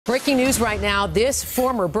Breaking news right now. This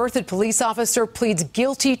former Berthoud police officer pleads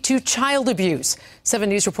guilty to child abuse. 7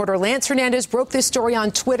 News reporter Lance Hernandez broke this story on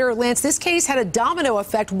Twitter. Lance, this case had a domino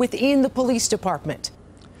effect within the police department.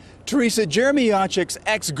 Teresa, Jeremy Yachik's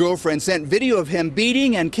ex-girlfriend sent video of him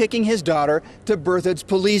beating and kicking his daughter to Berthoud's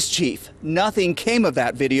police chief. Nothing came of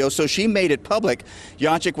that video, so she made it public.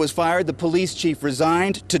 Yachik was fired. The police chief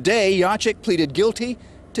resigned. Today, Yachik pleaded guilty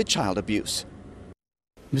to child abuse.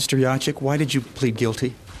 Mr. Yachik, why did you plead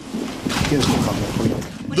guilty?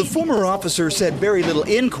 The former officer said very little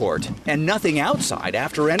in court and nothing outside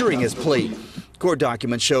after entering his plea. Court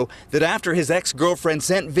documents show that after his ex-girlfriend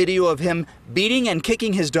sent video of him beating and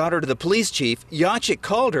kicking his daughter to the police chief, Yachik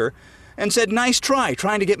called her and said, "Nice try,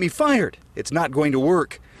 trying to get me fired. It's not going to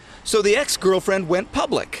work." So the ex-girlfriend went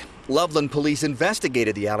public. Loveland police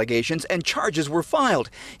investigated the allegations and charges were filed.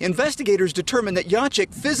 Investigators determined that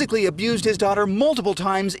Yachik physically abused his daughter multiple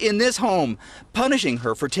times in this home, punishing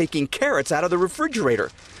her for taking carrots out of the refrigerator.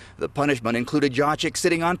 The punishment included Yachik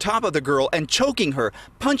sitting on top of the girl and choking her,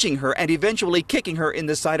 punching her, and eventually kicking her in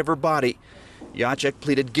the side of her body. Yachik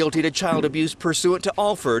pleaded guilty to child abuse pursuant to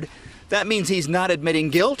Alford. That means he's not admitting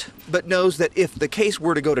guilt, but knows that if the case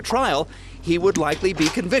were to go to trial, he would likely be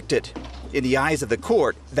convicted. In the eyes of the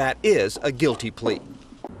court, that is a guilty plea.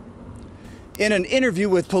 In an interview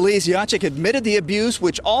with police, Yachik admitted the abuse,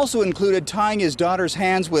 which also included tying his daughter's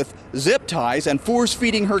hands with zip ties and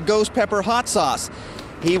force-feeding her ghost pepper hot sauce.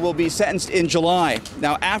 He will be sentenced in July.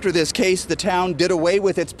 Now, after this case, the town did away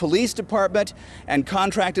with its police department and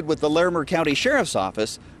contracted with the Larimer County Sheriff's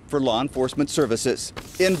Office for law enforcement services.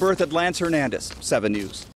 In Berthoud, Lance Hernandez, 7 News.